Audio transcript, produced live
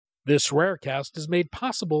This Rarecast is made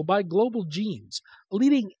possible by Global Genes, a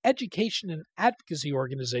leading education and advocacy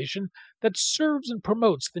organization that serves and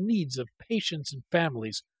promotes the needs of patients and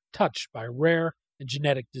families touched by rare and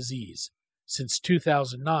genetic disease. Since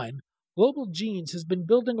 2009, Global Genes has been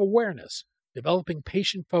building awareness, developing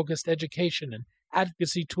patient focused education and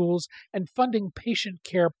advocacy tools, and funding patient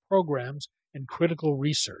care programs and critical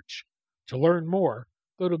research. To learn more,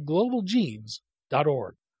 go to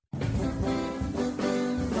globalgenes.org.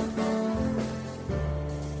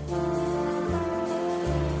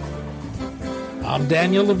 I'm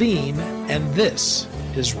Daniel Levine, and this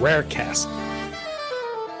is Rarecast.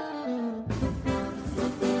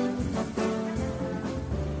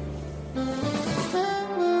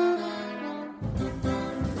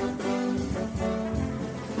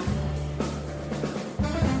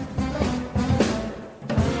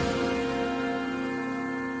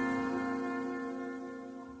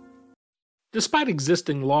 Despite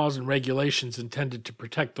existing laws and regulations intended to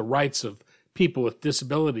protect the rights of people with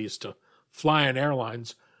disabilities to fly on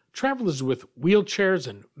airlines, travelers with wheelchairs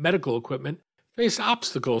and medical equipment face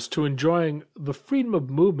obstacles to enjoying the freedom of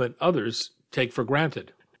movement others take for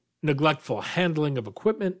granted. Neglectful handling of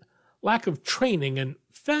equipment, lack of training, and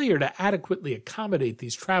failure to adequately accommodate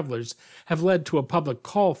these travelers have led to a public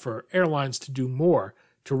call for airlines to do more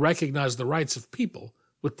to recognize the rights of people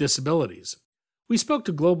with disabilities. We spoke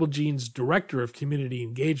to Global Genes' Director of Community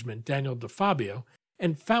Engagement, Daniel DeFabio,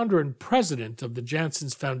 and founder and president of the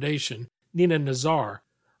Janssens Foundation, Nina Nazar,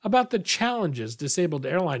 about the challenges disabled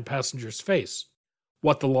airline passengers face,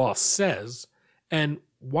 what the law says, and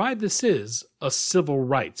why this is a civil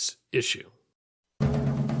rights issue.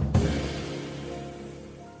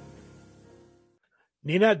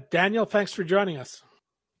 Nina, Daniel, thanks for joining us.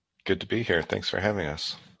 Good to be here. Thanks for having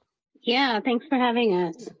us. Yeah, thanks for having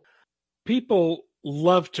us. People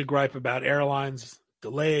love to gripe about airlines,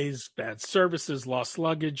 delays, bad services, lost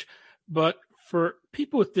luggage, but for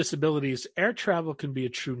people with disabilities, air travel can be a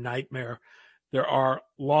true nightmare. There are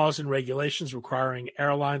laws and regulations requiring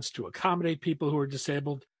airlines to accommodate people who are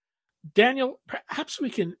disabled. Daniel, perhaps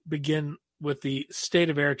we can begin with the state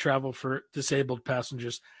of air travel for disabled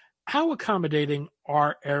passengers. How accommodating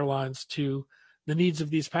are airlines to the needs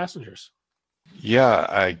of these passengers? Yeah,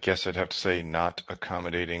 I guess I'd have to say not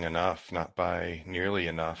accommodating enough, not by nearly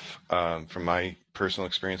enough. From my personal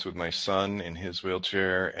experience with my son in his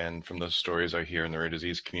wheelchair and from the stories I hear in the rare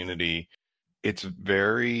disease community, it's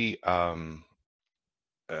very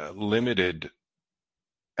limited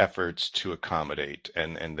efforts to accommodate,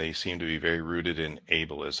 and they seem to be very rooted in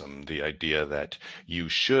ableism, the idea that you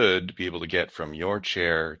should be able to get from your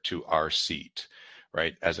chair to our seat,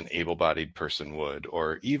 right, as an able-bodied person would,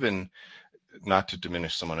 or even not to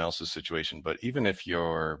diminish someone else's situation, but even if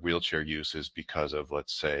your wheelchair use is because of,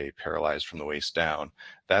 let's say, paralyzed from the waist down,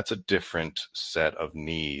 that's a different set of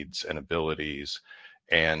needs and abilities.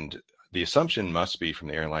 And the assumption must be, from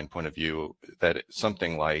the airline point of view, that it's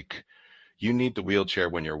something like, you need the wheelchair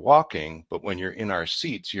when you're walking, but when you're in our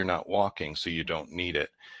seats, you're not walking, so you don't need it.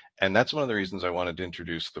 And that's one of the reasons I wanted to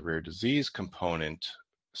introduce the rare disease component.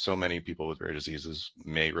 So many people with rare diseases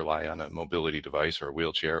may rely on a mobility device or a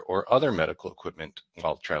wheelchair or other medical equipment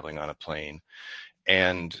while traveling on a plane.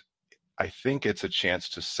 And I think it's a chance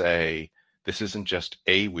to say, this isn't just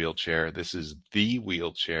a wheelchair, this is the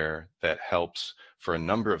wheelchair that helps for a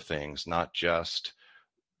number of things, not just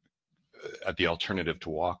the alternative to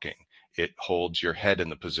walking. It holds your head in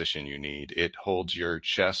the position you need. It holds your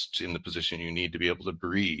chest in the position you need to be able to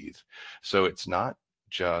breathe. So it's not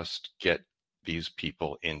just get these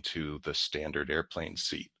people into the standard airplane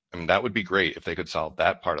seat. I mean, that would be great if they could solve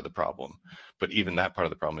that part of the problem, but even that part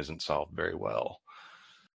of the problem isn't solved very well.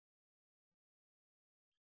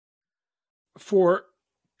 For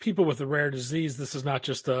people with a rare disease, this is not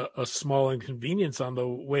just a small inconvenience on the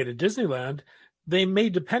way to Disneyland. They may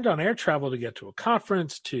depend on air travel to get to a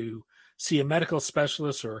conference, to see a medical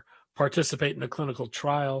specialist, or participate in a clinical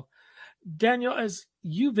trial. Daniel, as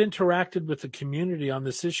you've interacted with the community on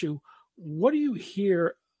this issue, what do you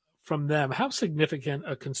hear from them? How significant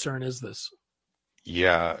a concern is this?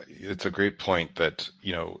 Yeah, it's a great point that,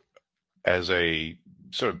 as a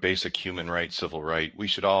sort of basic human right, civil right, we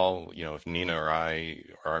should all, if Nina or I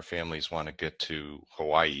or our families want to get to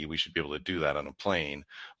Hawaii, we should be able to do that on a plane.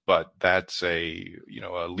 But that's a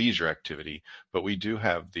leisure activity. But we do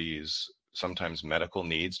have these sometimes medical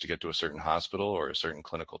needs to get to a certain hospital or a certain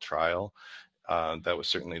clinical trial. That was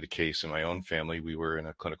certainly the case in my own family. We were in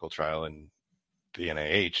a clinical trial in the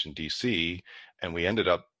NIH in DC, and we ended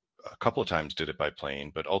up a couple of times did it by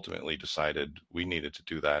plane, but ultimately decided we needed to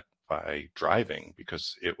do that by driving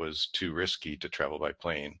because it was too risky to travel by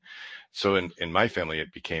plane. So in my family,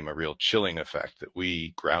 it became a real chilling effect that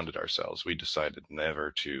we grounded ourselves. We decided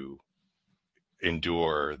never to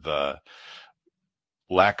endure the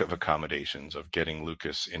lack of accommodations of getting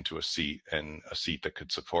Lucas into a seat, and a seat that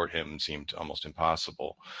could support him seemed almost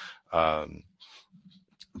impossible.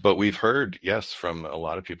 But we've heard, yes, from a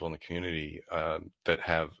lot of people in the community that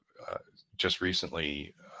have just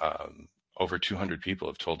recently, over 200 people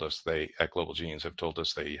have told us at Global Genes have told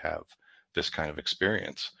us they have this kind of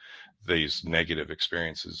experience, these negative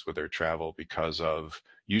experiences with their travel because of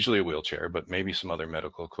usually a wheelchair, but maybe some other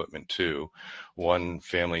medical equipment too. One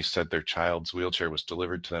family said their child's wheelchair was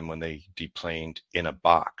delivered to them when they deplaned in a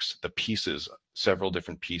box, the pieces, several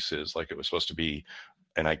different pieces, like it was supposed to be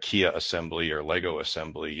an IKEA assembly or Lego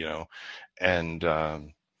assembly, and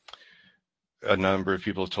a number of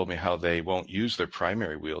people have told me how they won't use their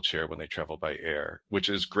primary wheelchair when they travel by air, which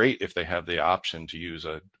is great if they have the option to use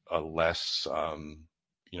a less,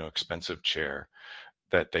 expensive chair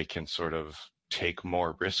that they can sort of take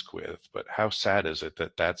more risk with. But how sad is it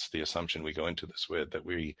that that's the assumption we go into this with, that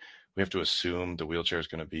we have to assume the wheelchair is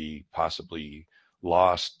going to be possibly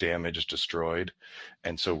lost, damaged, destroyed,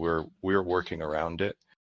 and so we're working around it.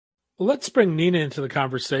 Let's bring Nina into the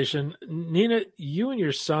conversation. Nina, you and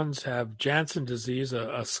your sons have Jansen disease,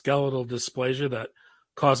 a skeletal dysplasia that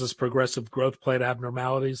causes progressive growth plate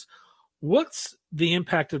abnormalities. What's the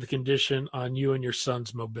impact of the condition on you and your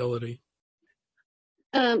son's mobility?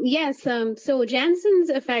 Yes, so Jansen's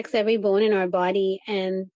affects every bone in our body,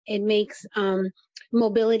 and it makes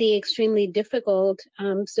mobility extremely difficult.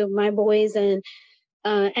 So my boys and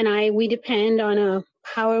I, we depend on a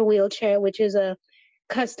power wheelchair, which is a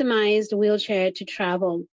customized wheelchair to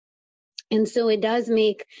travel. And so it does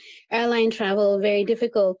make airline travel very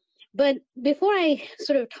difficult. But before I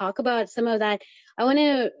sort of talk about some of that, I want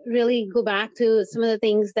to really go back to some of the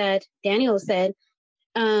things that Daniel said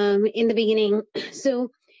in the beginning.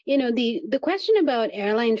 So, the question about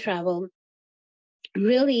airline travel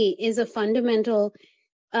really is a fundamental,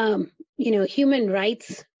 human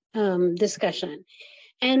rights discussion.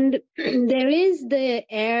 And there is the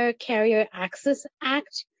Air Carrier Access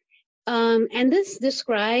Act, and this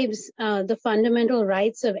describes the fundamental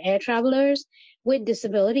rights of air travelers with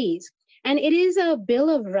disabilities. And it is a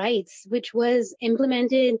Bill of Rights, which was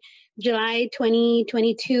implemented July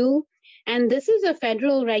 2022. And this is a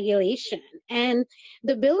federal regulation. And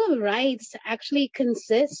the Bill of Rights actually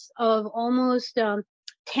consists of almost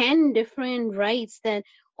 10 different rights that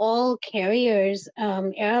all carriers,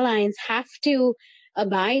 airlines have to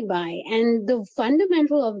abide by. And the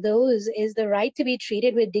fundamental of those is the right to be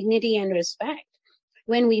treated with dignity and respect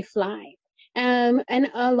when we fly. And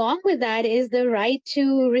along with that is the right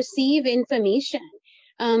to receive information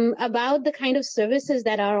about the kind of services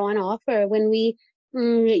that are on offer when we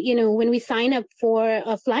sign up for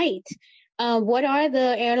a flight. What are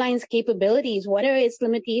the airline's capabilities? What are its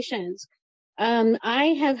limitations?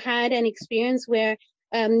 I have had an experience where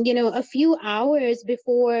a few hours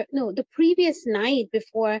before, the previous night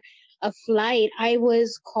before a flight, I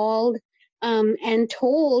was called and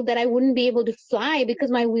told that I wouldn't be able to fly because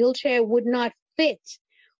my wheelchair would not fit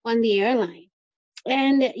on the airline.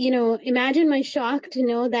 And, imagine my shock to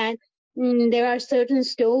know that there are certain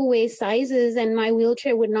stowaway sizes and my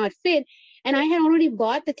wheelchair would not fit. And I had already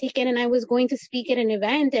bought the ticket and I was going to speak at an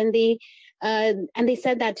event, and they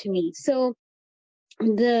said that to me. So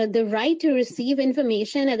the right to receive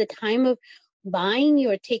information at the time of buying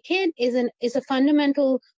your ticket is a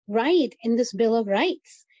fundamental right in this Bill of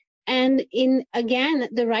Rights. And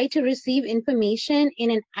the right to receive information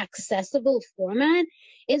in an accessible format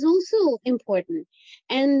is also important.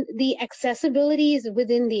 And the accessibilities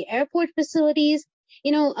within the airport facilities,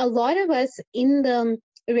 a lot of us in the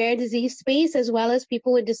rare disease space, as well as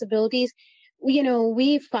people with disabilities,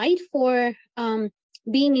 we fight for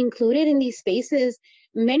being included in these spaces.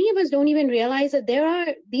 Many of us don't even realize that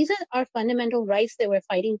these are our fundamental rights that we're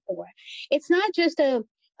fighting for. It's not just a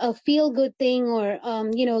feel-good thing or,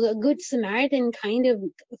 a good Samaritan kind of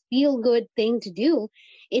feel-good thing to do.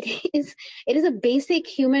 It is a basic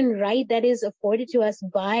human right that is afforded to us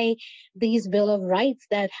by these Bill of Rights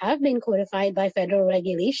that have been codified by federal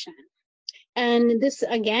regulation. And this,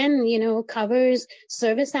 again, covers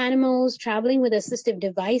service animals, traveling with assistive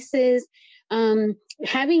devices,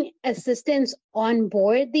 having assistance on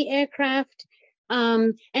board the aircraft,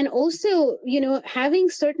 and also, having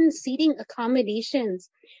certain seating accommodations.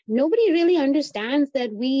 Nobody really understands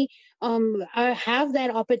that we have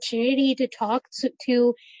that opportunity to talk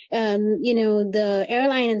to the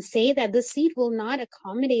airline and say that the seat will not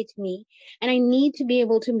accommodate me, and I need to be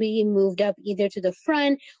able to be moved up either to the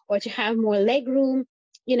front or to have more leg room.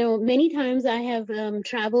 Many times I have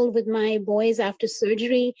traveled with my boys after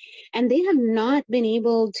surgery, and they have not been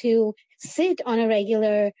able to sit on a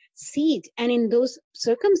regular seat. And in those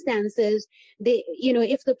circumstances,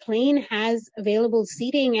 if the plane has available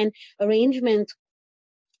seating and arrangements,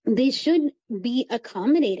 they should be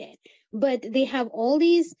accommodated. But they have all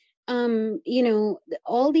these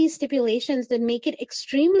stipulations that make it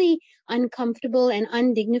extremely uncomfortable and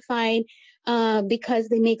undignified, because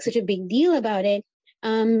they make such a big deal about it.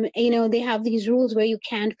 They have these rules where you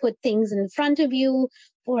can't put things in front of you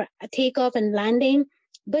for a takeoff and landing.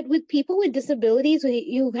 But with people with disabilities,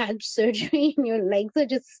 you've had surgery and your legs are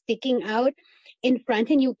just sticking out in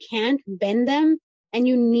front and you can't bend them, and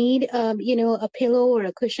you need a pillow or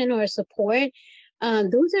a cushion or a support.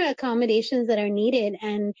 Those are accommodations that are needed,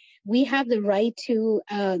 and we have the right to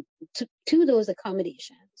those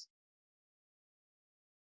accommodations.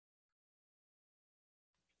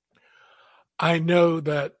 I know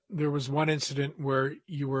that there was one incident where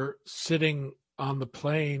you were sitting on the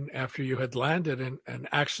plane after you had landed and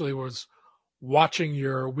actually was watching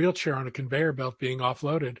your wheelchair on a conveyor belt being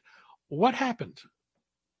offloaded. What happened?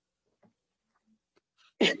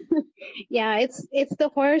 Yeah, it's the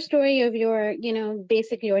horror story of your,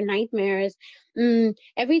 basically your nightmares.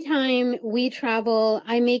 Every time we travel,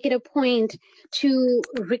 I make it a point to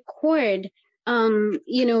record,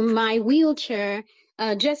 my wheelchair,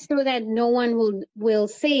 just so that no one will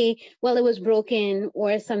say, well, it was broken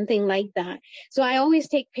or something like that. So I always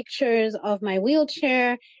take pictures of my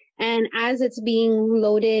wheelchair, and as it's being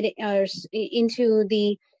loaded into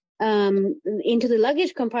the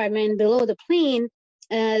luggage compartment below the plane,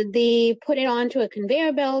 they put it onto a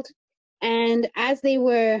conveyor belt, and as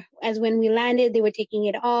when we landed, they were taking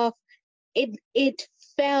it off. It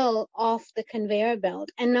fell off the conveyor belt,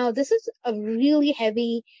 and now this is a really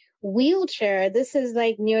heavy wheelchair. This is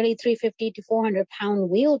like nearly 350 to 400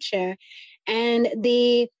 pound wheelchair, and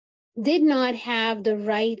they did not have the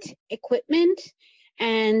right equipment,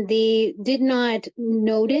 and they did not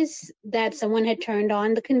notice that someone had turned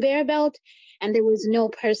on the conveyor belt, and there was no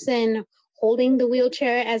person holding the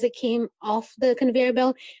wheelchair as it came off the conveyor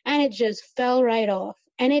belt, and it just fell right off,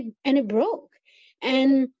 and it broke.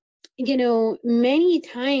 And many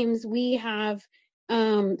times we have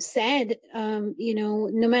said,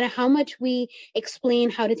 no matter how much we explain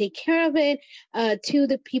how to take care of it to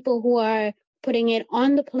the people who are putting it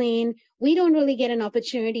on the plane, we don't really get an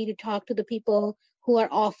opportunity to talk to the people who are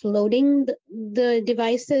offloading the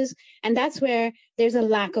devices. And that's where there's a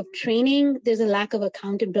lack of training, there's a lack of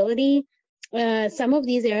accountability. Some of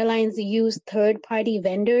these airlines use third-party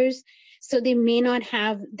vendors, so they may not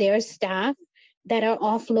have their staff that are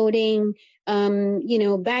offloading,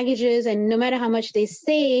 baggages. And no matter how much they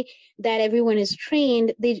say that everyone is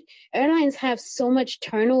trained, airlines have so much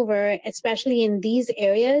turnover, especially in these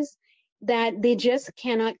areas, that they just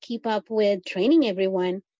cannot keep up with training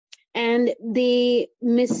everyone. And they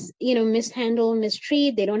mishandle,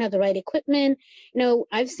 mistreat. They don't have the right equipment.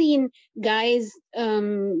 I've seen guys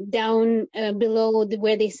down below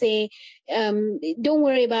where they say, "Don't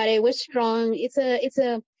worry about it. We're strong." It's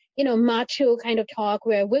a macho kind of talk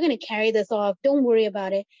where we're going to carry this off. Don't worry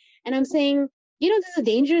about it. And I'm saying, this is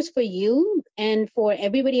dangerous for you and for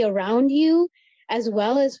everybody around you, as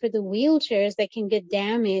well as for the wheelchairs that can get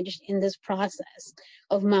damaged in this process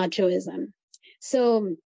of machoism.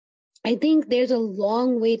 So I think there's a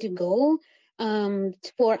long way to go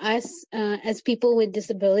for us as people with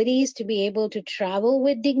disabilities to be able to travel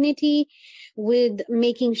with dignity, with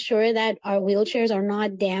making sure that our wheelchairs are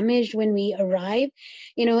not damaged when we arrive,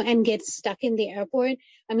 and get stuck in the airport.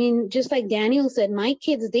 I mean, just like Daniel said, my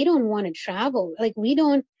kids, they don't want to travel. Like, we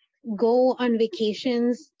don't go on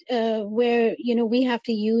vacations where, we have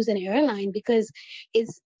to use an airline because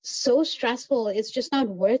it's so stressful. It's just not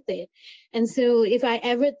worth it. And so if I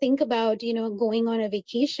ever think about, going on a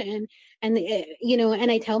vacation and,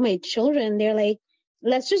 and I tell my children, they're like,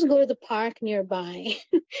 let's just go to the park nearby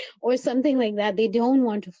or something like that. They don't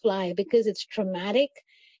want to fly because it's traumatic.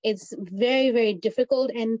 It's very, very difficult.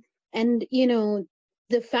 And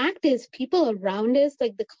the fact is, people around us,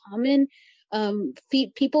 like the common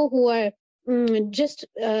people who are just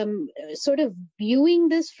sort of viewing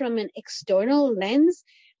this from an external lens,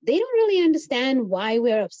 they don't really understand why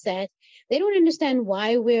we're upset. They don't understand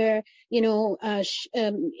why we're,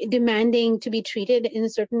 demanding to be treated in a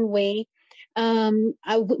certain way.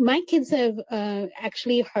 My kids have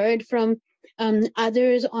actually heard from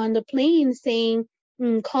others on the plane saying,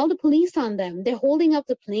 call the police on them. They're holding up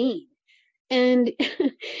the plane. And,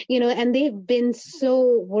 and they've been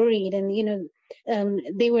so worried. And,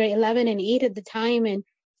 they were 11 and 8 at the time, and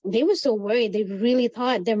they were so worried. They really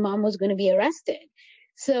thought their mom was going to be arrested.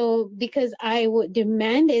 So because I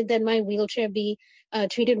demanded that my wheelchair be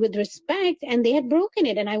treated with respect, and they had broken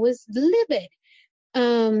it, and I was livid.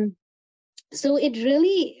 So it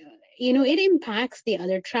really, it impacts the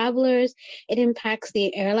other travelers. It impacts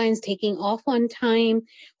the airlines taking off on time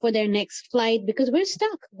for their next flight, because we're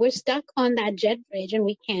stuck. We're stuck on that jet bridge and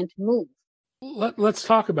we can't move. Let's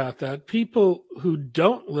talk about that. People who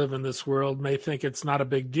don't live in this world may think it's not a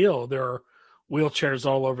big deal. There are wheelchairs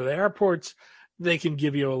all over the airports. They can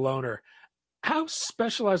give you a loaner. How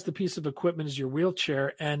specialized a piece of equipment is your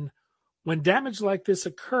wheelchair? And when damage like this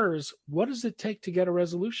occurs, what does it take to get a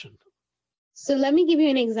resolution? So let me give you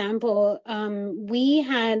an example. We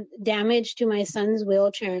had damage to my son's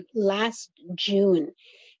wheelchair last June.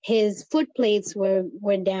 His foot plates were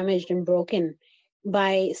damaged and broken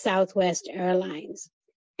by Southwest Airlines.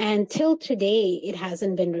 And till today, it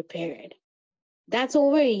hasn't been repaired. That's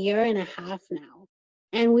over a year and a half now.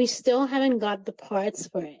 And we still haven't got the parts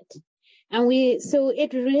for it. So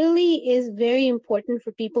it really is very important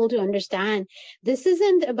for people to understand this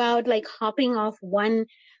isn't about like hopping off one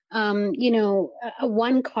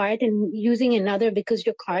cart and using another because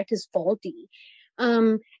your cart is faulty.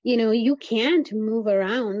 You can't move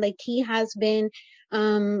around. Like he has been,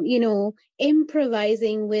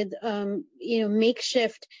 improvising with,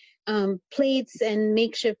 makeshift plates and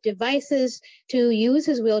makeshift devices to use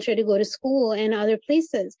his wheelchair to go to school and other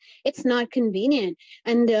places. It's not convenient.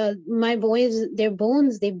 And my boys, their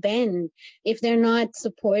bones, they bend. If they're not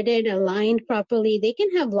supported, aligned properly, they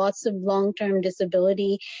can have lots of long-term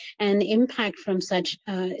disability and impact from such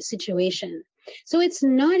situation. So it's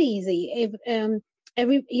not easy. If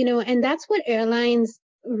and that's what airlines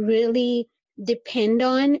really depend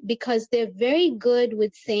on, because they're very good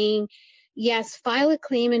with saying, yes, file a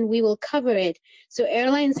claim and we will cover it. So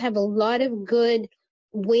airlines have a lot of good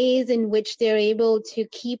ways in which they're able to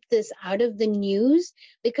keep this out of the news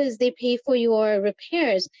because they pay for your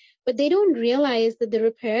repairs. But they don't realize that the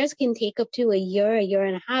repairs can take up to a year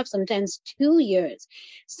and a half, sometimes 2 years.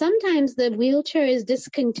 Sometimes the wheelchair is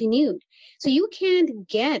discontinued. So you can't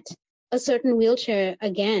get a certain wheelchair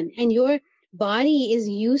again. And your body is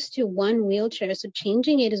used to one wheelchair. So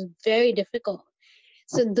changing it is very difficult.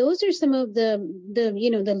 So those are some of the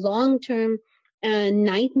long-term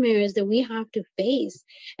nightmares that we have to face.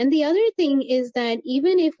 And the other thing is that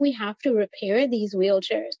even if we have to repair these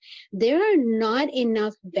wheelchairs, there are not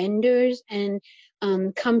enough vendors and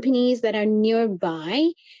companies that are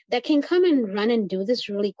nearby that can come and run and do this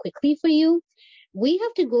really quickly for you. We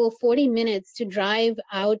have to go 40 minutes to drive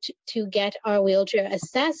out to get our wheelchair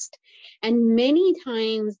assessed. And many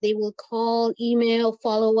times they will call, email,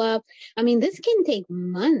 follow up. I mean, this can take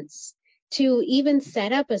months to even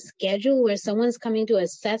set up a schedule where someone's coming to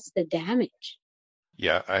assess the damage.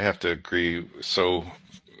 Yeah, I have to agree so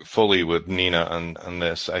fully with Nina on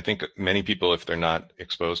this. I think many people, if they're not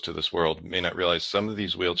exposed to this world, may not realize some of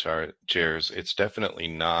these wheelchairs, it's definitely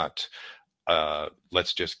not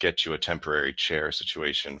let's just get you a temporary chair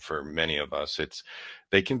situation for many of us.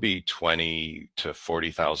 They can be $20,000 to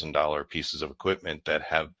 $40,000 pieces of equipment that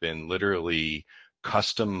have been literally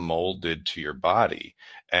custom molded to your body,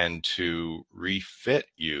 and to refit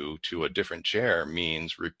you to a different chair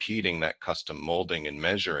means repeating that custom molding and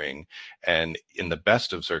measuring. And in the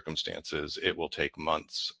best of circumstances, it will take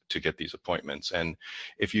months to get these appointments. And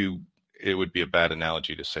it would be a bad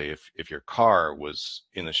analogy to say if your car was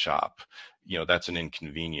in the shop, that's an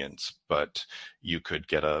inconvenience, but you could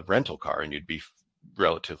get a rental car and you'd be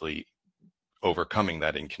relatively overcoming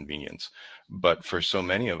that inconvenience. But for so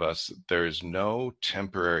many of us, there's no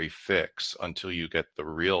temporary fix until you get the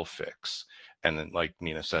real fix. And then, like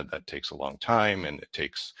Nina said, that takes a long time, and it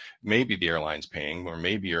takes maybe the airline's paying, or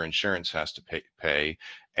maybe your insurance has to pay.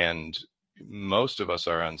 And most of us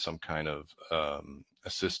are on some kind of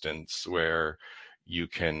assistance where you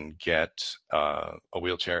can get a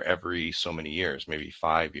wheelchair every so many years, maybe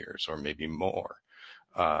 5 years or maybe more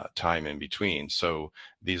time in between. So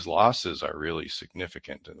these losses are really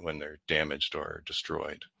significant when they're damaged or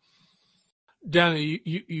destroyed. Dana,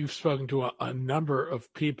 you've spoken to a number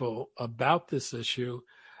of people about this issue.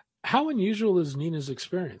 How unusual is Nina's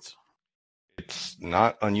experience? It's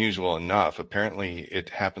not unusual enough. Apparently, it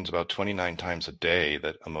happens about 29 times a day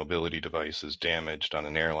that a mobility device is damaged on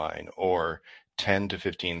an airline, or 10 to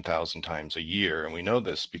 15,000 times a year. And we know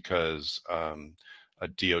this because a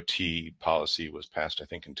DOT policy was passed, I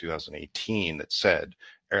think, in 2018 that said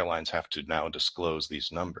airlines have to now disclose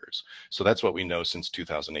these numbers. So that's what we know since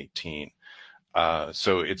 2018.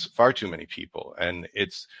 So it's far too many people. And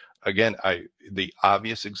it's, again, the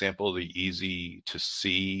obvious example, the easy to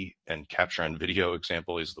see and capture on video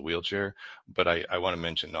example is the wheelchair. But I want to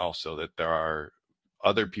mention also that there are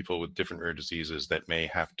other people with different rare diseases that may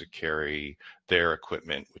have to carry their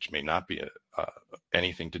equipment, which may not be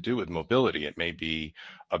anything to do with mobility. It may be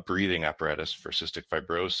a breathing apparatus for cystic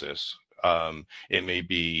fibrosis. It may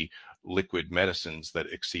be liquid medicines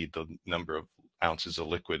that exceed the number of ounces of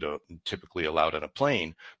liquid typically allowed on a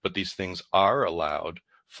plane, but these things are allowed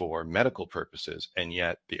for medical purposes, and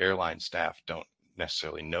yet the airline staff don't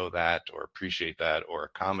necessarily know that or appreciate that or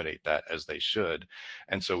accommodate that as they should.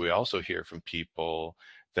 And so we also hear from people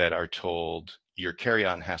that are told your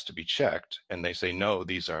carry-on has to be checked, and they say, no,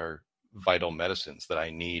 these are vital medicines that I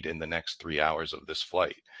need in the next 3 hours of this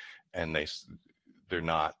flight, and they're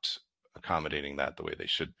not accommodating that the way they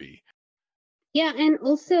should be. Yeah, and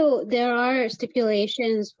also there are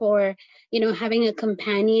stipulations for, having a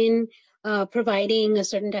companion providing a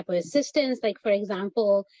certain type of assistance. Like, for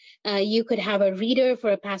example, you could have a reader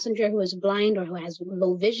for a passenger who is blind or who has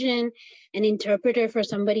low vision, an interpreter for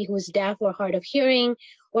somebody who is deaf or hard of hearing,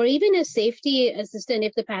 or even a safety assistant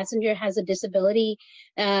if the passenger has a disability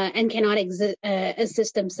and cannot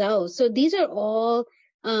assist themselves. So these are all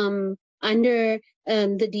under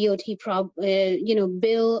the DOT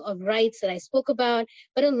Bill of Rights that I spoke about.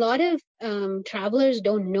 But a lot of travelers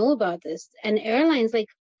don't know about this. And airlines, like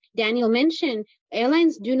Daniel mentioned,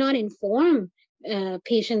 airlines do not inform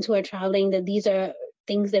patients who are traveling that these are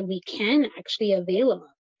things that we can actually avail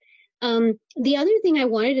of. The other thing I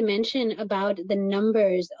wanted to mention about the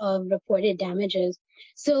numbers of reported damages.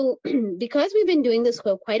 So because we've been doing this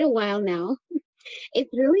for quite a while now, it's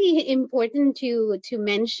really important to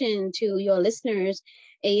mention to your listeners,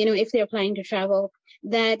 if they're planning to travel,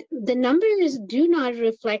 that the numbers do not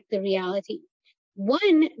reflect the reality.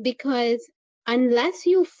 One, because unless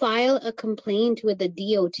you file a complaint with the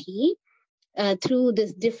DOT through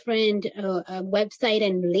this different website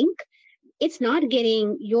and link, it's not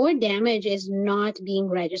getting, your damage is not being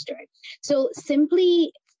registered. So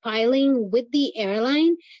simply filing with the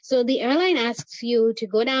airline. So the airline asks you to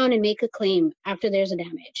go down and make a claim after there's a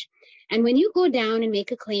damage. And when you go down and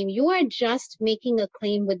make a claim, you are just making a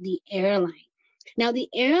claim with the airline. Now, the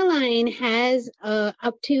airline has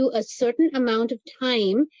up to a certain amount of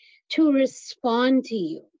time to respond to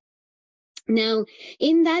you. Now,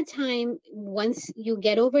 in that time, once you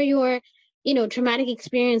get over your traumatic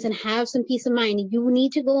experience and have some peace of mind, you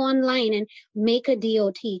need to go online and make a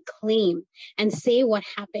DOT claim and say what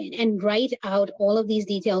happened and write out all of these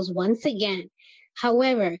details once again.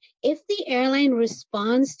 However, if the airline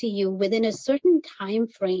responds to you within a certain time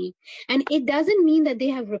frame, and it doesn't mean that they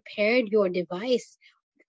have repaired your device,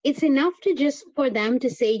 it's enough to just for them to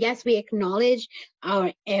say, yes, we acknowledge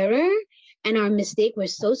our error and our mistake. We're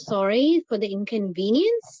so sorry for the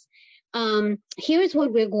inconvenience. Here's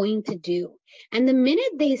what we're going to do. And the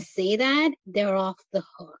minute they say that, they're off the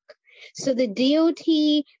hook. So the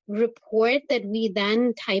DOT report that we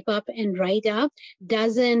then type up and write up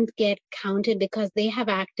doesn't get counted because they have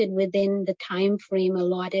acted within the time frame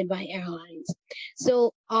allotted by airlines.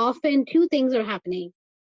 So often two things are happening.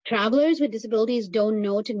 Travelers with disabilities don't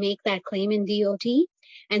know to make that claim in DOT.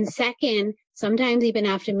 And second, sometimes even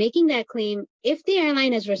after making that claim, if the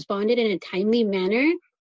airline has responded in a timely manner,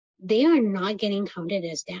 they are not getting counted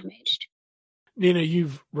as damaged. Nina,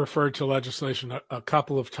 you've referred to legislation a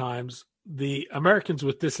couple of times. The Americans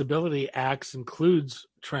with Disability Act includes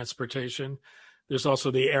transportation. There's also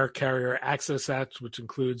the Air Carrier Access Act, which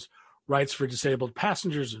includes rights for disabled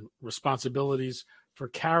passengers and responsibilities for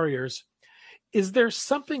carriers. Is there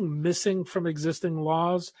something missing from existing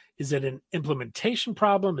laws? Is it an implementation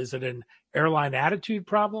problem? Is it an airline attitude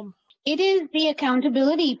problem? It is the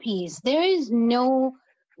accountability piece. There is no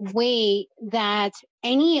way that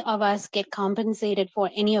any of us get compensated for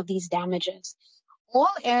any of these damages. All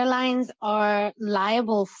airlines are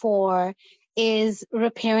liable for is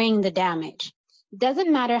repairing the damage.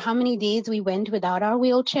 Doesn't matter how many days we went without our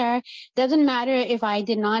wheelchair. Doesn't matter if I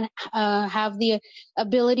did not have the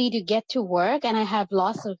ability to get to work and I have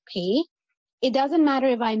loss of pay. It doesn't matter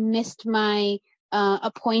if I missed my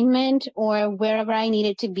appointment or wherever I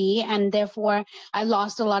needed to be, and therefore I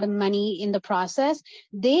lost a lot of money in the process.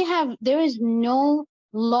 There is no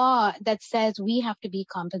law that says we have to be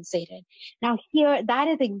compensated. Now here, that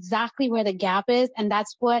is exactly where the gap is, and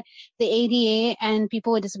that's what the ADA and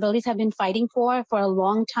people with disabilities have been fighting for a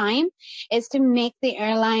long time, is to make the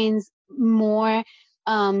airlines more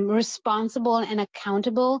responsible and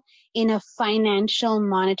accountable in a financial,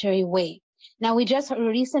 monetary way. Now, we just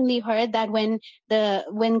recently heard that when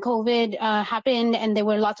COVID happened and there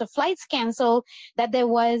were lots of flights canceled, that there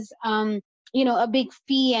was a big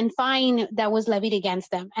fee and fine that was levied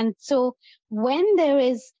against them. And so when there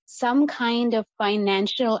is some kind of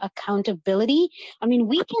financial accountability, I mean,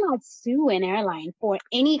 we cannot sue an airline for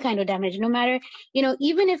any kind of damage, no matter,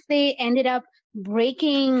 even if they ended up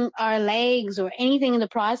breaking our legs or anything in the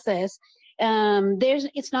process,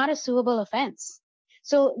 it's not a suable offense.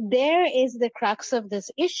 So there is the crux of this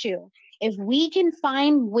issue. If we can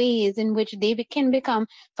find ways in which they can become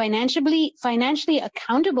financially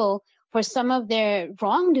accountable for some of their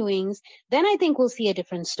wrongdoings, then I think we'll see a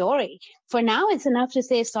different story. For now, it's enough to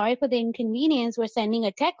say, sorry for the inconvenience, we're sending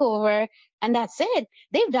a tech over, and that's it.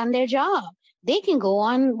 They've done their job. They can go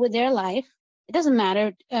on with their life. It doesn't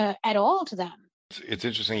matter at all to them. It's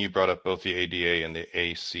interesting you brought up both the ADA and the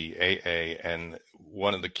ACAA, and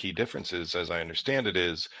one of the key differences, as I understand it,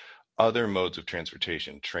 is other modes of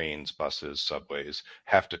transportation, trains, buses, subways,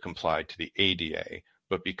 have to comply to the ADA.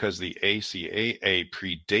 But because the ACAA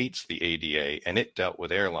predates the ADA and it dealt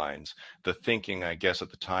with airlines, the thinking, I guess, at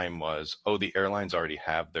the time was, the airlines already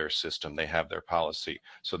have their system, they have their policy.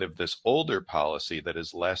 So they have this older policy that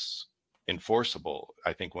is less enforceable.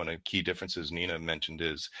 I think one of the key differences Nina mentioned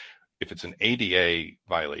is, if it's an ADA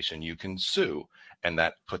violation, you can sue, and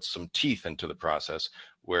that puts some teeth into the process.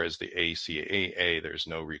 Whereas the ACAA, there's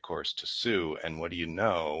no recourse to sue. And what do you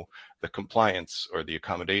know? The compliance or the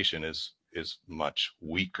accommodation is much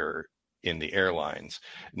weaker in the airlines.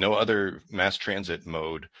 No other mass transit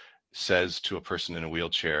mode says to a person in a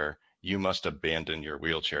wheelchair, you must abandon your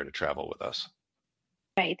wheelchair to travel with us.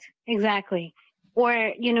 Right, exactly.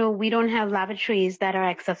 Or, we don't have lavatories that are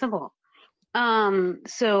accessible.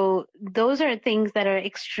 So those are things that are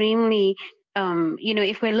extremely,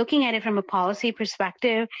 if we're looking at it from a policy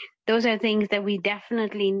perspective, those are things that we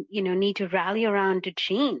definitely, need to rally around to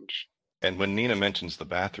change. And when Nina mentions the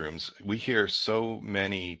bathrooms, we hear so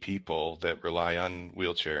many people that rely on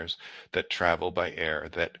wheelchairs, that travel by air,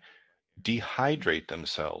 that dehydrate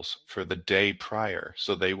themselves for the day prior,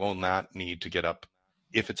 so they will not need to get up.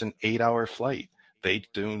 If it's an 8-hour flight, they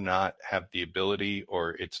do not have the ability,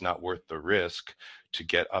 or it's not worth the risk, to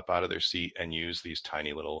get up out of their seat and use these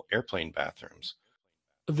tiny little airplane bathrooms.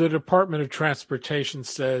 The Department of Transportation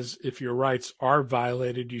says if your rights are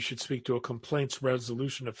violated, you should speak to a complaints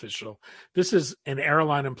resolution official. This is an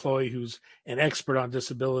airline employee who's an expert on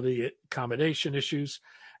disability accommodation issues.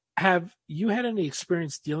 Have you had any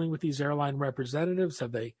experience dealing with these airline representatives?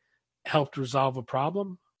 Have they helped resolve a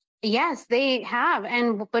problem? Yes, they have.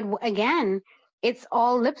 But again, it's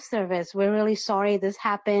all lip service. We're really sorry this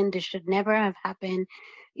happened. It should never have happened.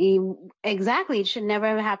 Exactly. It should never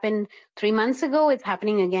have happened 3 months ago. It's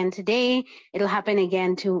happening again today. It'll happen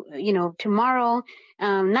again tomorrow.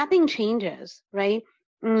 Nothing changes, right?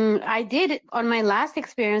 I did on my last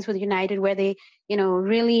experience with United, where they,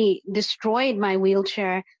 really destroyed my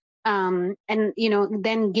wheelchair, and,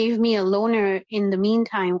 then gave me a loaner in the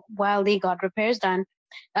meantime while they got repairs done.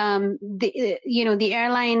 The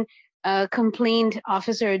airline complaint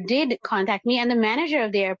officer did contact me, and the manager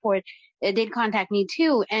of the airport did contact me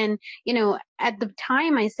too. And, at the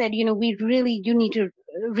time I said, you need to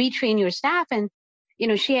retrain your staff. And,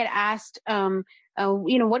 she had asked,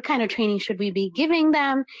 what kind of training should we be giving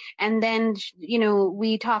them? And then,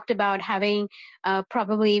 we talked about having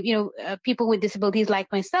probably, people with disabilities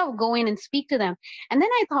like myself go in and speak to them. And then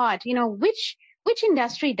I thought, which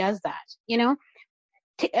industry does that?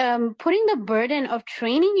 Putting the burden of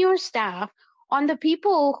training your staff on the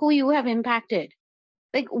people who you have impacted.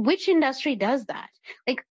 Like, which industry does that?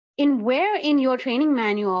 Like, where in your training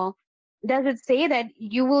manual does it say that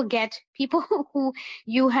you will get people who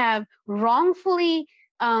you have wrongfully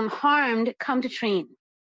harmed come to train?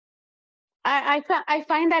 I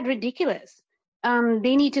find that ridiculous.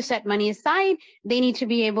 They need to set money aside. They need to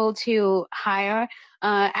be able to hire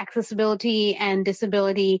accessibility and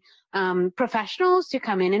disability professionals to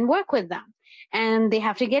come in and work with them. And they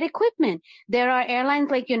have to get equipment. There are airlines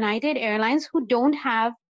like United Airlines who don't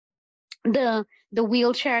have the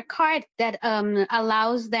wheelchair cart that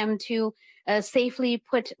allows them to safely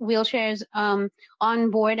put wheelchairs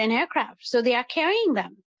on board an aircraft. So they are carrying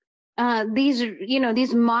them.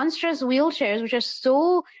 These monstrous wheelchairs, which are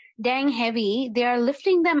so dang heavy, they are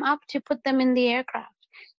lifting them up to put them in the aircraft.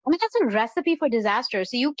 I mean, that's a recipe for disaster.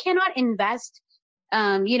 So you cannot invest.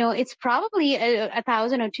 It's probably $1,000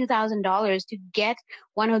 or $2,000 to get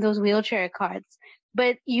one of those wheelchair carts,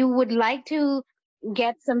 but you would like to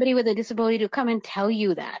get somebody with a disability to come and tell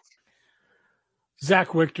you that. Zach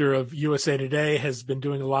Wichter of USA Today has been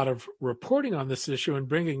doing a lot of reporting on this issue and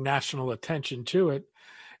bringing national attention to it.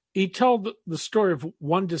 He told the story of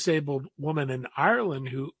one disabled woman in Ireland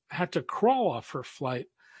who had to crawl off her flight.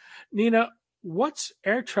 Nina, what's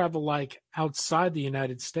air travel like outside the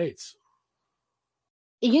United States?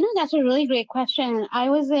 That's a really great question. I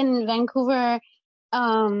was in Vancouver,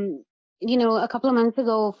 um, a couple of months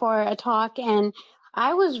ago for a talk, and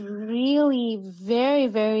I was really very,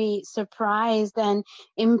 very surprised and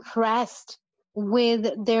impressed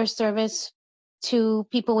with their service to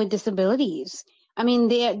people with disabilities. I mean,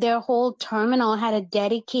 their whole terminal had a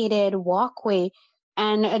dedicated walkway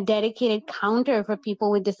and a dedicated counter for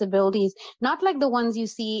people with disabilities, not like the ones you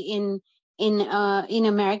see in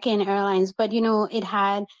American Airlines, but it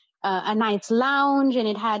had a nice lounge and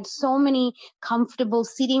it had so many comfortable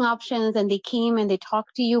seating options, and they came and they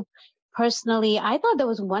talked to you personally. I thought that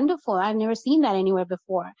was wonderful. I've never seen that anywhere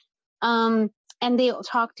before. And they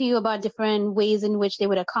talk to you about different ways in which they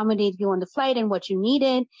would accommodate you on the flight and what you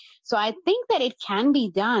needed. So I think that it can be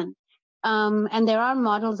done. And there are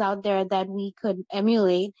models out there that we could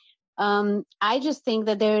emulate. I just think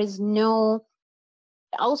that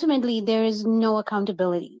ultimately there is no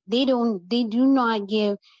accountability. They do not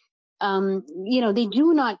give, they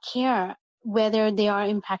do not care whether they are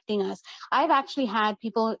impacting us. I've actually had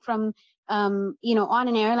people from, on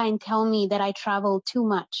an airline tell me that I travel too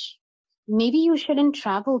much. Maybe you shouldn't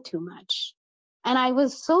travel too much. And I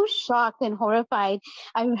was so shocked and horrified.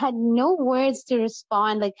 I had no words to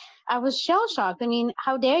respond. Like, I was shell shocked. I mean,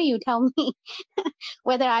 how dare you tell me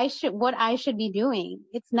what I should be doing?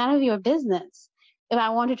 It's none of your business. If I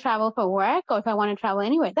want to travel for work or if I want to travel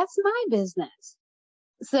anywhere, that's my business.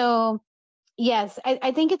 So yes,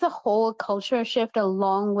 I think it's a whole culture shift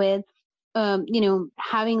along with,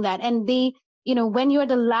 having that. And when you're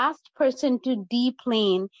the last person to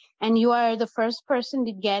deplane and you are the first person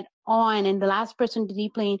to get on and the last person to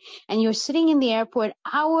deplane, and you're sitting in the airport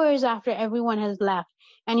hours after everyone has left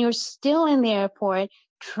and you're still in the airport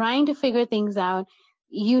trying to figure things out,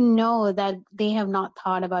 that they have not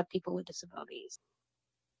thought about people with disabilities.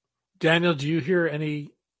 Daniel, do you hear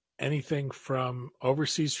anything from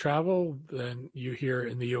overseas travel than you hear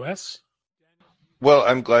in the U.S.? Well,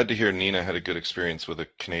 I'm glad to hear Nina had a good experience with a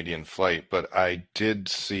Canadian flight, but I did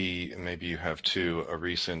see, and maybe you have too, a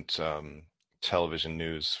recent television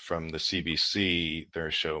news from the CBC,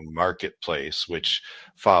 their show Marketplace, which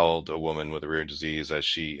followed a woman with a rare disease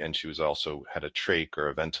she was also had a trach or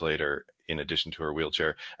a ventilator in addition to her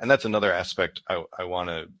wheelchair. And that's another aspect I want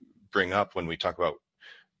to bring up when we talk about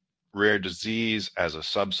rare disease as a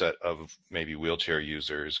subset of maybe wheelchair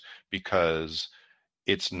users, because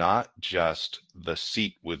it's not just the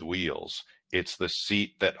seat with wheels. It's the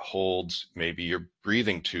seat that holds maybe your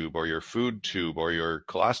breathing tube or your food tube or your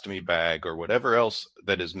colostomy bag or whatever else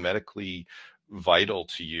that is medically vital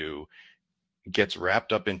to you gets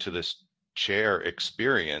wrapped up into this chair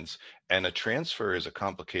experience. And a transfer is a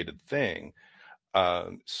complicated thing.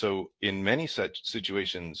 So in many such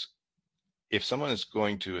situations, if someone is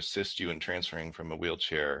going to assist you in transferring from a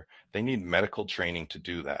wheelchair, they need medical training to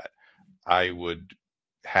do that. I would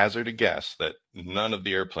hazard a guess that none of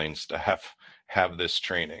the airplane staff have this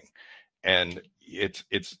training, and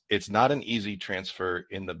it's not an easy transfer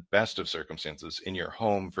in the best of circumstances. In your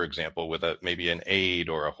home, for example, with maybe an aid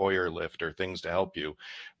or a Hoyer lift or things to help you,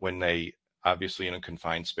 when they obviously in a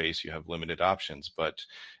confined space you have limited options, but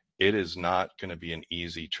it is not going to be an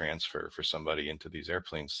easy transfer for somebody into these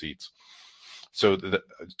airplane seats. So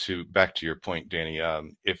back to your point, Danny,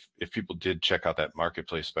 if people did check out that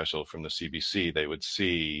Marketplace special from the CBC, they would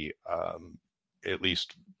see at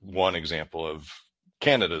least one example of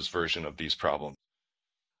Canada's version of these problems.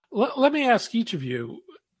 Let me ask each of you,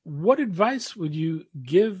 what advice would you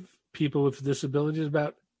give people with disabilities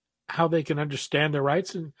about how they can understand their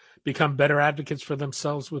rights and become better advocates for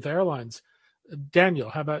themselves with airlines?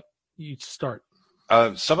 Daniel, how about you start?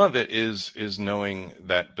 Some of it is knowing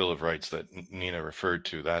that Bill of Rights that Nina referred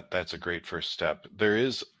to. That's a great first step. There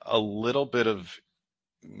is a little bit of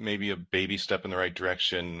maybe a baby step in the right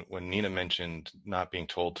direction when Nina mentioned not being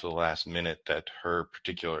told to the last minute that her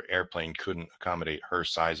particular airplane couldn't accommodate her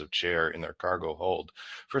size of chair in their cargo hold.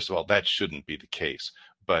 First of all, that shouldn't be the case,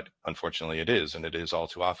 but unfortunately it is, and it is all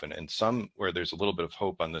too often. And where there's a little bit of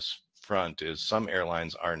hope on this front is some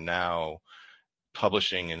airlines are now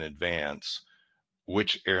publishing in advance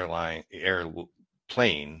which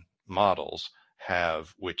airplane models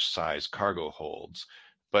have which size cargo holds.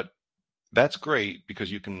 But that's great because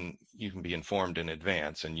you can be informed in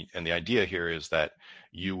advance, and the idea here is that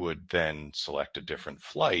you would then select a different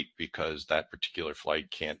flight because that particular flight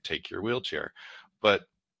can't take your wheelchair. But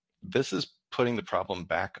this is putting the problem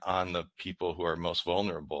back on the people who are most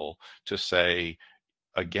vulnerable to say,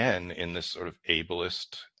 again, in this sort of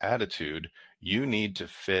ableist attitude, you need to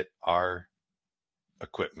fit our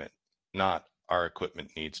equipment, not our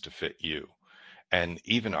equipment needs to fit you. And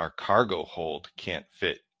even our cargo hold can't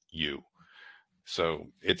fit you. So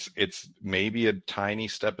it's maybe a tiny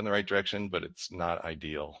step in the right direction, but it's not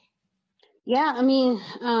ideal. Yeah, I mean,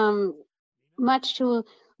 much to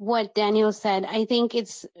what Daniel said, I think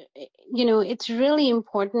it's really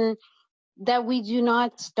important that we do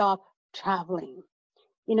not stop traveling.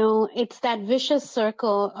 It's that vicious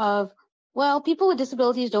circle of, well, people with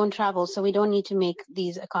disabilities don't travel, so we don't need to make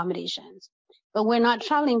these accommodations. But we're not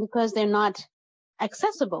traveling because they're not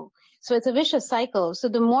accessible. So it's a vicious cycle. So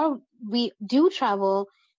the more we do travel,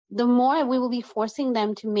 the more we will be forcing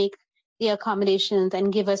them to make the accommodations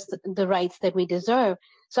and give us the rights that we deserve.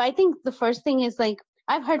 So I think the first thing is, like,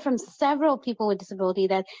 I've heard from several people with disability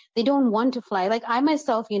that they don't want to fly. Like I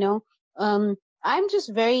myself, I'm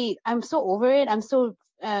so over it. I'm so,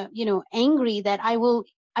 angry that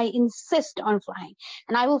I insist on flying,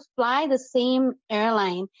 and I will fly the same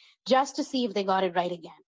airline just to see if they got it right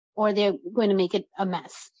again, or they're going to make it a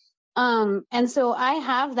mess. And so I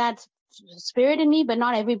have that spirit in me, but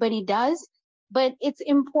not everybody does. But it's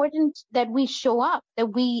important that we show up,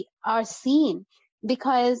 that we are seen,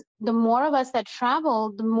 because the more of us that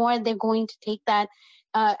travel, the more they're going to take that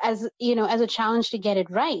as a challenge to get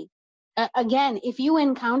it right. Again, if you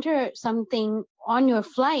encounter something on your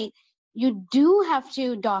flight, you do have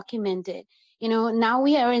to document it. Now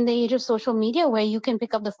we are in the age of social media where you can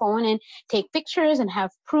pick up the phone and take pictures and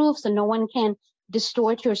have proof, so no one can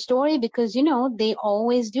distort your story, because, they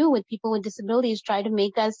always do with people with disabilities, try to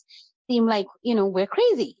make us seem like, we're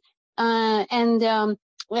crazy. The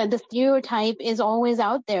stereotype is always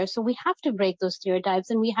out there. So we have to break those stereotypes,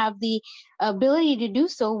 and we have the ability to do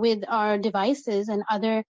so with our devices and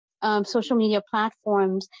other social media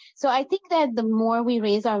platforms. So I think that the more we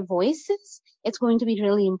raise our voices, it's going to be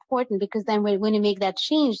really important, because then we're going to make that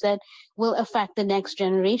change that will affect the next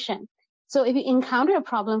generation. So if you encounter a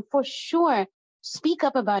problem, for sure, speak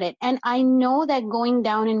up about it. And I know that going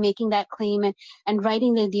down and making that claim and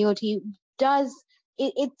writing the DOT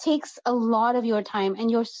it takes a lot of your time, and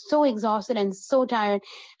you're so exhausted and so tired.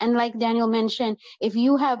 And like Daniel mentioned, if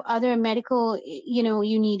you have other medical, you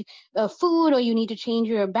need food, or you need to change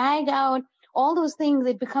your bag out, all those things,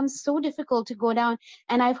 it becomes so difficult to go down.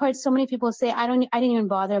 And I've heard so many people say, I didn't even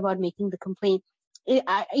bother about making the complaint.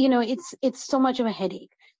 It's so much of a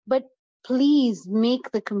headache. But please make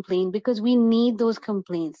the complaint, because we need those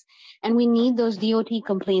complaints, and we need those DOT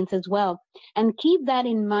complaints as well. And keep that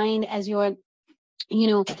in mind as you're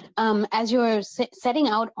setting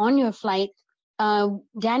out on your flight.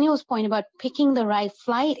 Daniel's point about picking the right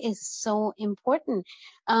flight is so important.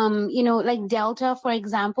 Like Delta, for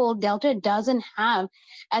example, Delta doesn't have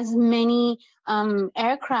as many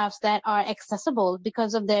aircrafts that are accessible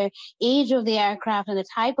because of their age of the aircraft and the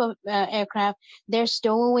type of aircraft. Their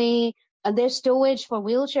stowage for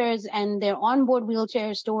wheelchairs and their onboard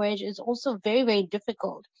wheelchair storage is also very, very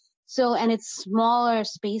difficult. So, and it's smaller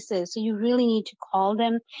spaces. So you really need to call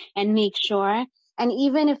them and make sure. And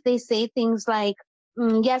even if they say things like,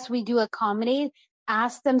 yes, we do accommodate,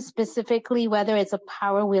 ask them specifically whether it's a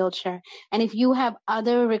power wheelchair. And if you have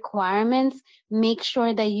other requirements, make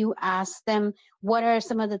sure that you ask them, what are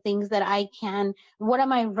some of the things that what are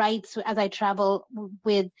my rights as I travel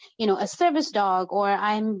with, a service dog, or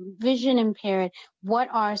I'm vision impaired? What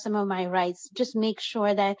are some of my rights? Just make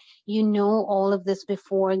sure that you know all of this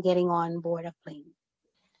before getting on board a plane.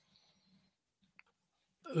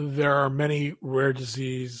 There are many rare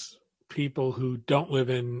disease people who don't live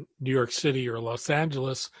in New York City or Los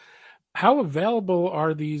Angeles. How available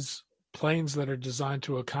are these planes that are designed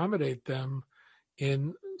to accommodate them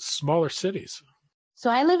in smaller cities? So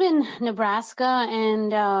I live in Nebraska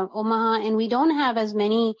and Omaha, and we don't have as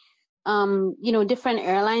many, different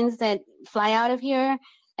airlines that fly out of here.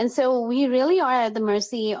 And so we really are at the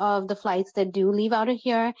mercy of the flights that do leave out of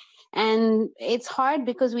here. And it's hard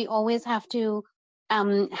because we always have to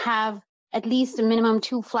have at least a minimum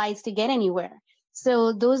 2 flights to get anywhere.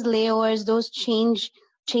 So those layovers, those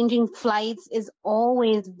changing flights is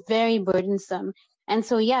always very burdensome. And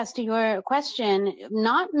so, yes, to your question,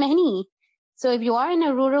 not many. So if you are in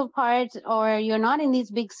a rural part, or you're not in these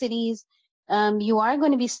big cities, you are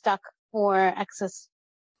going to be stuck for access.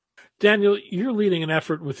 Daniel, you're leading an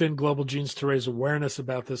effort within Global Genes to raise awareness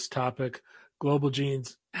about this topic. Global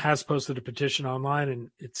Genes has posted a petition online,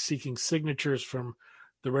 and it's seeking signatures from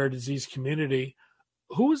the rare disease community.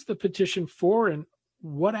 Who is the petition for, and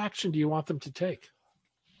what action do you want them to take?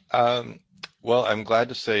 Well, I'm glad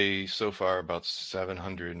to say so far about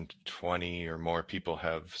 720 or more people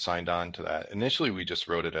have signed on to that. Initially, we just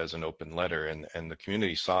wrote it as an open letter, and the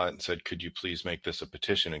community saw it and said, could you please make this a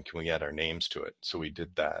petition and can we add our names to it? So we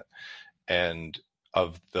did that. And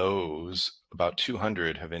of those, about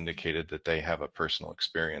 200 have indicated that they have a personal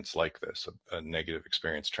experience like this, a negative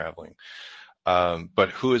experience traveling.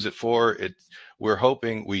 But who is it for? We're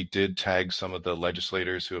hoping. We did tag some of the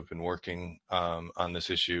legislators who have been working on this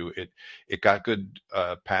issue. It got good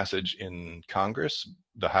passage in Congress,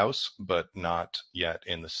 the House, but not yet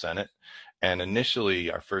in the Senate. And initially,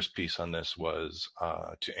 our first piece on this was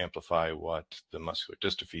to amplify what the muscular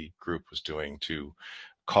dystrophy group was doing to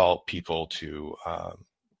call people to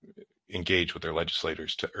engage with their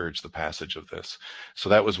legislators to urge the passage of this. So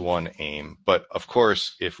that was one aim. But of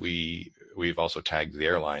course, if we've also tagged the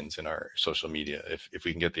airlines in our social media. If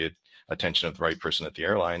we can get the attention of the right person at the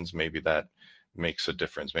airlines, maybe that makes a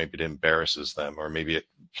difference. Maybe it embarrasses them, or maybe it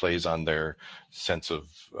plays on their sense of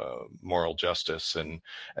moral justice and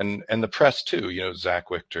the press too. You know, Zach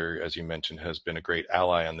Wichter, as you mentioned, has been a great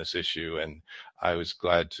ally on this issue, and I was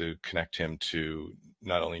glad to connect him to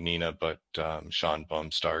not only Nina but Sean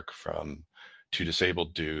Baumstark from Two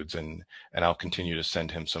Disabled Dudes, and I'll continue to send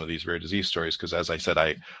him some of these rare disease stories because, as I said,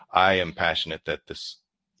 I am passionate that this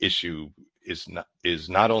issue is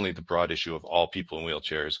not only the broad issue of all people in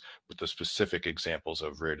wheelchairs, but the specific examples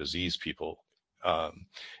of rare disease people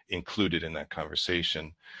included in that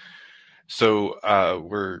conversation. So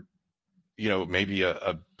we're, you know, maybe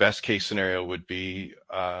a best case scenario would be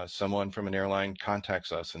someone from an airline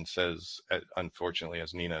contacts us and says, unfortunately,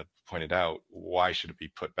 as Nina pointed out, why should it be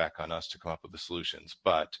put back on us to come up with the solutions?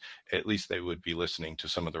 But at least they would be listening to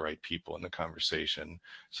some of the right people in the conversation.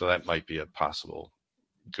 So that might be a possible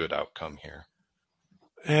good outcome here.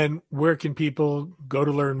 And where can people go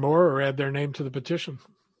to learn more or add their name to the petition?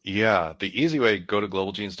 Yeah, the easy way, go to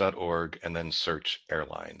globalgenes.org and then search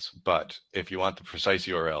airlines. But if you want the precise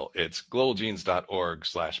URL, it's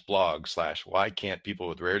globalgenes.org/blog/why can't people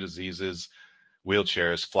with rare diseases,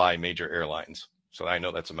 wheelchairs fly major airlines? So I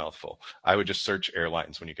know that's a mouthful. I would just search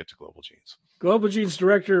airlines when you get to Global Genes. Global Genes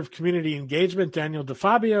Director of Community Engagement, Daniel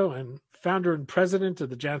DeFabio, and founder and president of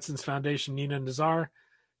the Janssens Foundation, Nina Nazar.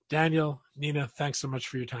 Daniel, Nina, thanks so much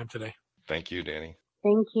for your time today. Thank you, Danny.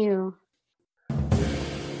 Thank you.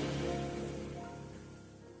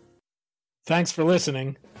 Thanks for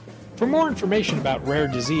listening. For more information about rare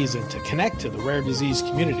disease and to connect to the rare disease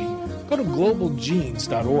community, go to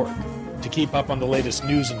globalgenes.org. To keep up on the latest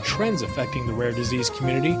news and trends affecting the rare disease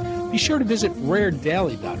community, be sure to visit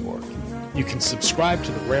raredaily.org. You can subscribe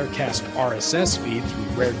to the Rarecast RSS feed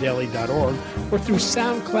through raredaily.org or through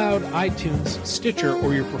SoundCloud, iTunes, Stitcher,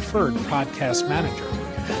 or your preferred podcast manager.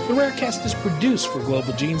 The Rarecast is produced for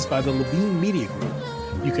Global Genes by the Levine Media Group.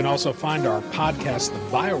 You can also find our podcast, The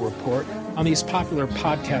Bio Report, on these popular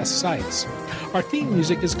podcast sites. Our theme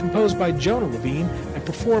music is composed by Jonah Levine and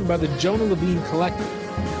performed by the Jonah Levine Collective.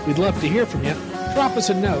 We'd love to hear from you. Drop us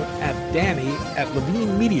a note at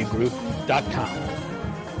danny@levinemediagroup.com.